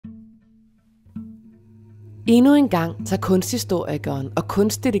Endnu en gang tager kunsthistorikeren og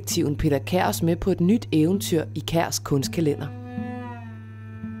kunstdetektiven Peter Kærs med på et nyt eventyr i Kærs Kunstkalender.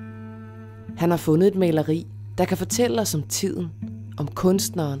 Han har fundet et maleri, der kan fortælle os om tiden, om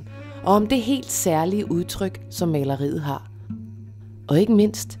kunstneren og om det helt særlige udtryk, som maleriet har. Og ikke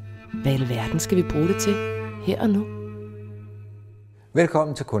mindst, hvad i alverden skal vi bruge det til her og nu?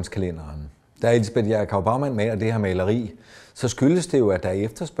 Velkommen til Kunstkalenderen. Der er Elisabeth Jerichau Baumann med, og det her maleri, så skyldes det jo, at der er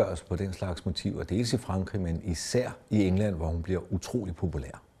efterspørgsel på den slags motiver, dels i Frankrig, men især i England, hvor hun bliver utrolig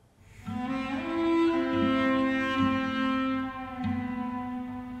populær.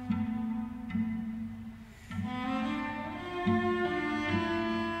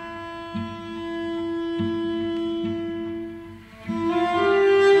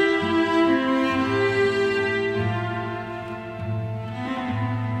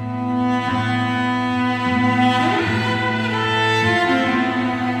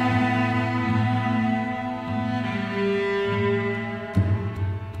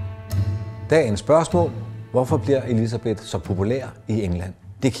 Dagens spørgsmål: hvorfor bliver Elisabeth så populær i England?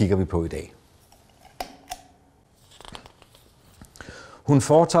 Det kigger vi på i dag. Hun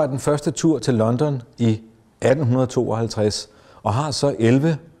foretager den første tur til London i 1852 og har så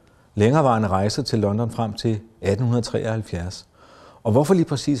 11 længerevarende rejser til London frem til 1873. Og hvorfor lige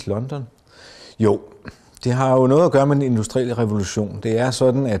præcis London? Jo, det har jo noget at gøre med den industrielle revolution. Det er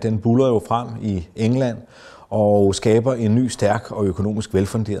sådan, at den buller jo frem i England og skaber en ny, stærk og økonomisk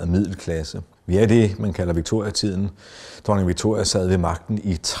velfunderet middelklasse. Vi er det, man kalder Victoria-tiden. Dronning Victoria sad ved magten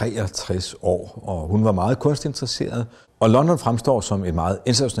i 63 år, og hun var meget kunstinteresseret. Og London fremstår som et meget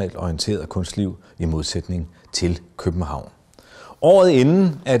internationalt orienteret kunstliv i modsætning til København. Året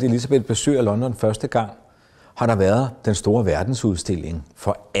inden, at Elisabeth besøger London første gang, har der været den store verdensudstilling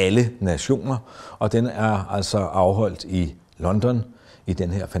for alle nationer, og den er altså afholdt i London, i den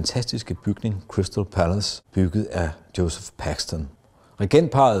her fantastiske bygning, Crystal Palace, bygget af Joseph Paxton.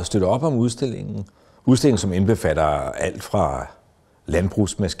 Regentparret støtter op om udstillingen, som indbefatter alt fra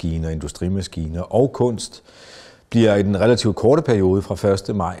landbrugsmaskiner, industrimaskiner og kunst, bliver i den relativt korte periode fra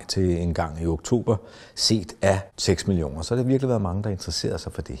 1. maj til en gang i oktober set af 6 millioner. Så det har virkelig været mange, der interesserer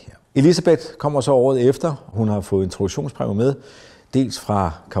sig for det her. Elisabeth kommer så året efter. Hun har fået introduktionsbrev med, dels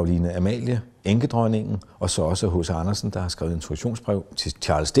fra Caroline Amalie, enkedronningen, og så også H.C. Andersen, der har skrevet introduktionsbrev til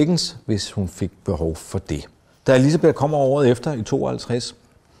Charles Dickens, hvis hun fik behov for det. Da Elisabeth kommer året efter, i 52,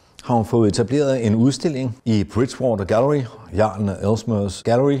 har hun fået etableret en udstilling i Bridgewater Gallery, Jarlen af Ellesmere's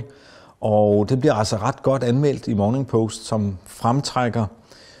Gallery, og det bliver altså ret godt anmeldt i Morning Post, som fremtrækker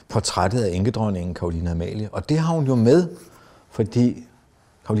portrættet af enkedronningen Caroline Amalie. Og det har hun jo med, fordi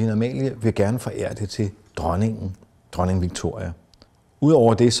Caroline Amalie vil gerne forære det til dronningen, dronning Victoria.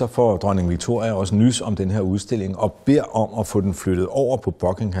 Udover det så får dronning Victoria også nys om den her udstilling og beder om at få den flyttet over på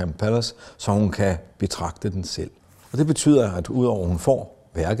Buckingham Palace, så hun kan betragte den selv. Og det betyder, at udover at hun får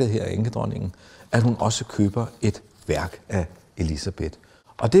værket her af enkedronningen, at hun også køber et værk af Elisabeth.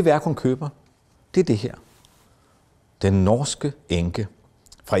 Og det værk, hun køber, det er det her. Den norske enke.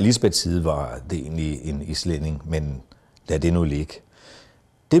 Fra Elisabeths side var det egentlig en islænding, men lad det nu ligge.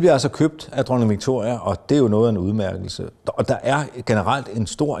 Det bliver altså købt af dronning Victoria, og det er jo noget af en udmærkelse. Og der er generelt en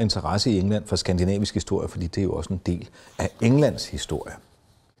stor interesse i England for skandinavisk historie, fordi det er jo også en del af Englands historie.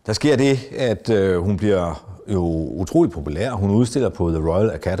 Der sker det, at hun bliver jo utrolig populær. Hun udstiller på The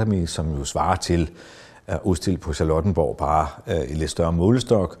Royal Academy, som jo svarer til at udstille på Charlottenborg, bare i lidt større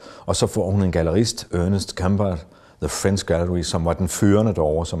målestok. Og så får hun en gallerist, Ernest Cambert, The French Gallery, som var den førende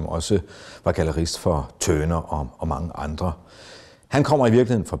derovre, som også var gallerist for Turner og mange andre. Han kommer i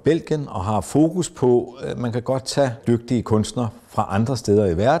virkeligheden fra Belgien og har fokus på, at man kan godt tage dygtige kunstnere fra andre steder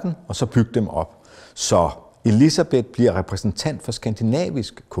i verden og så bygge dem op. Så Elisabeth bliver repræsentant for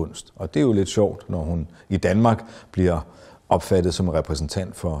skandinavisk kunst, og det er jo lidt sjovt, når hun i Danmark bliver opfattet som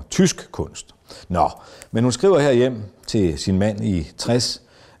repræsentant for tysk kunst. Men hun skriver her hjem til sin mand i 60,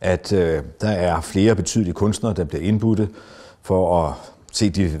 at der er flere betydelige kunstnere, der bliver indbudte for at se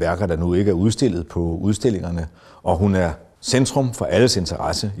de værker, der nu ikke er udstillet på udstillingerne, og hun er centrum for alles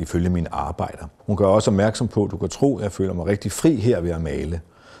interesse ifølge mine arbejder. Hun gør også opmærksom på, at du kan tro, at jeg føler mig rigtig fri her ved at male.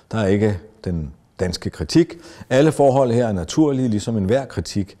 Der er ikke den danske kritik. Alle forhold her er naturlige, ligesom enhver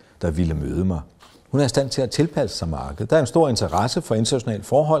kritik, der ville møde mig. Hun er i stand til at tilpasse sig markedet. Der er en stor interesse for internationale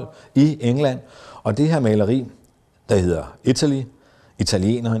forhold i England, og det her maleri, der hedder Italy,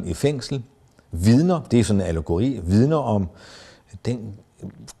 italieneren i fængsel, vidner, det er sådan en allegori, vidner om den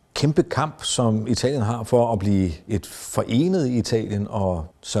kæmpe kamp, som Italien har for at blive et forenet Italien og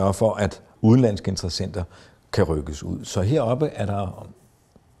sørge for, at udenlandske interessenter kan rykkes ud. Så heroppe er der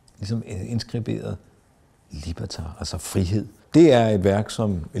ligesom indskriberet libertar, altså frihed. Det er et værk,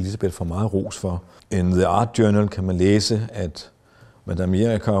 som Elisabeth får meget ros for. I The Art Journal kan man læse, at Madame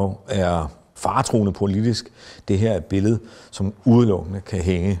Jerichau er faretroende politisk. Det her er et billede, som udelukkende kan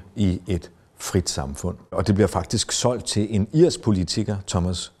hænge i et frit samfund. Og det bliver faktisk solgt til en irsk politiker,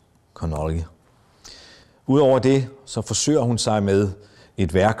 Thomas Connolly. Udover det, så forsøger hun sig med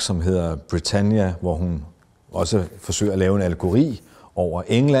et værk, som hedder Britannia, hvor hun også forsøger at lave en allegori over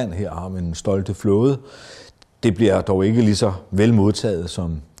England. Her har man en stolte flåde. Det bliver dog ikke lige så vel modtaget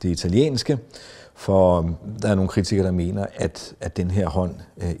som det italienske, for der er nogle kritikere, der mener, at den her hånd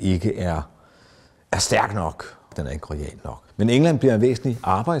ikke er stærk nok. Den er ikke royal nok. Men England bliver en væsentlig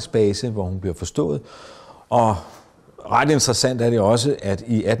arbejdsbase, hvor hun bliver forstået. Og ret interessant er det også, at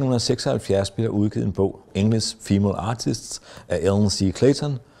i 1876 bliver udgivet en bog, English Female Artists, af Ellen C.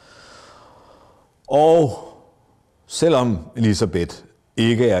 Clayton. Og selvom Elisabeth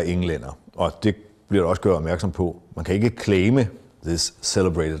ikke er englænder, og det bliver der også gjort opmærksom på, man kan ikke claime this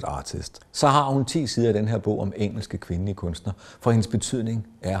celebrated artist, så har hun 10 sider af den her bog om engelske kvindelige kunstnere, for hendes betydning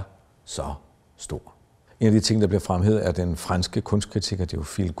er så stor. En af de ting, der bliver fremhævet, er den franske kunstkritiker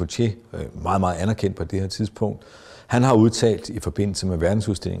Théophile Gautier, meget, meget anerkendt på det her tidspunkt. Han har udtalt i forbindelse med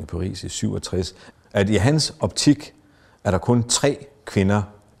verdensudstillingen i Paris i 67, at i hans optik er der kun 3 kvinder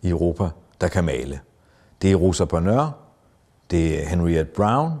i Europa, der kan male. Det er Rosa Bonheur, det er Henriette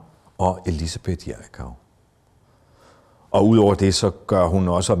Brown og Elisabeth Jerichau. Og udover det, så gør hun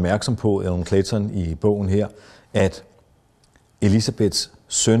også opmærksom på, Ellen Clayton i bogen her, at Elisabeths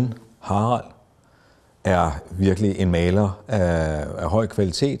søn Harald er virkelig en maler af høj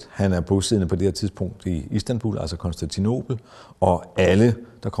kvalitet. Han er bosiddende på det her tidspunkt i Istanbul, altså Konstantinopel, og alle,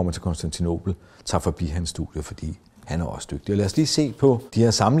 der kommer til Konstantinopel, tager forbi hans studie, fordi han er også dygtig. Og lad os lige se på de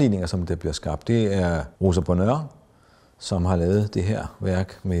her sammenligninger, som der bliver skabt. Det er Rosa Bonheur, som har lavet det her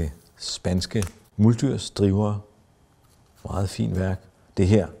værk med spanske muldyrsdrivere. Meget fint værk. Det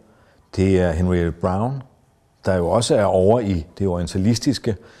her, det er Henriette Brown, der jo også er over i det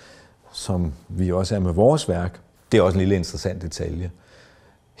orientalistiske, som vi også er med vores værk. Det er også en lille interessant detalje.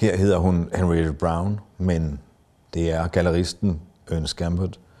 Her hedder hun Henriette Brown, men det er galleristen Ernest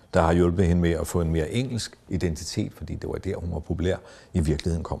Gambert, der har hjulpet hende med at få en mere engelsk identitet, fordi det var der, hun var populær. I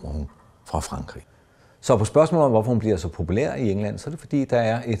virkeligheden kommer hun fra Frankrig. Så på spørgsmålet om, hvorfor hun bliver så populær i England, så er det fordi, der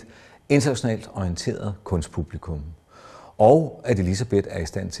er et internationalt orienteret kunstpublikum, og at Elisabeth er i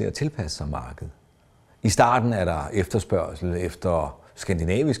stand til at tilpasse sig markedet. I starten er der efterspørgsel efter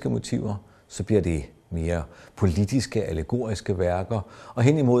skandinaviske motiver, så bliver det mere politiske, allegoriske værker, og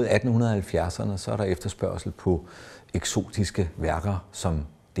hen imod 1870'erne, så er der efterspørgsel på eksotiske værker som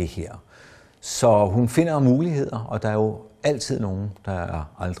det her. Så hun finder muligheder, og der er jo altid nogen, der er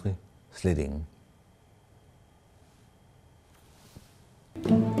aldrig slet ingen.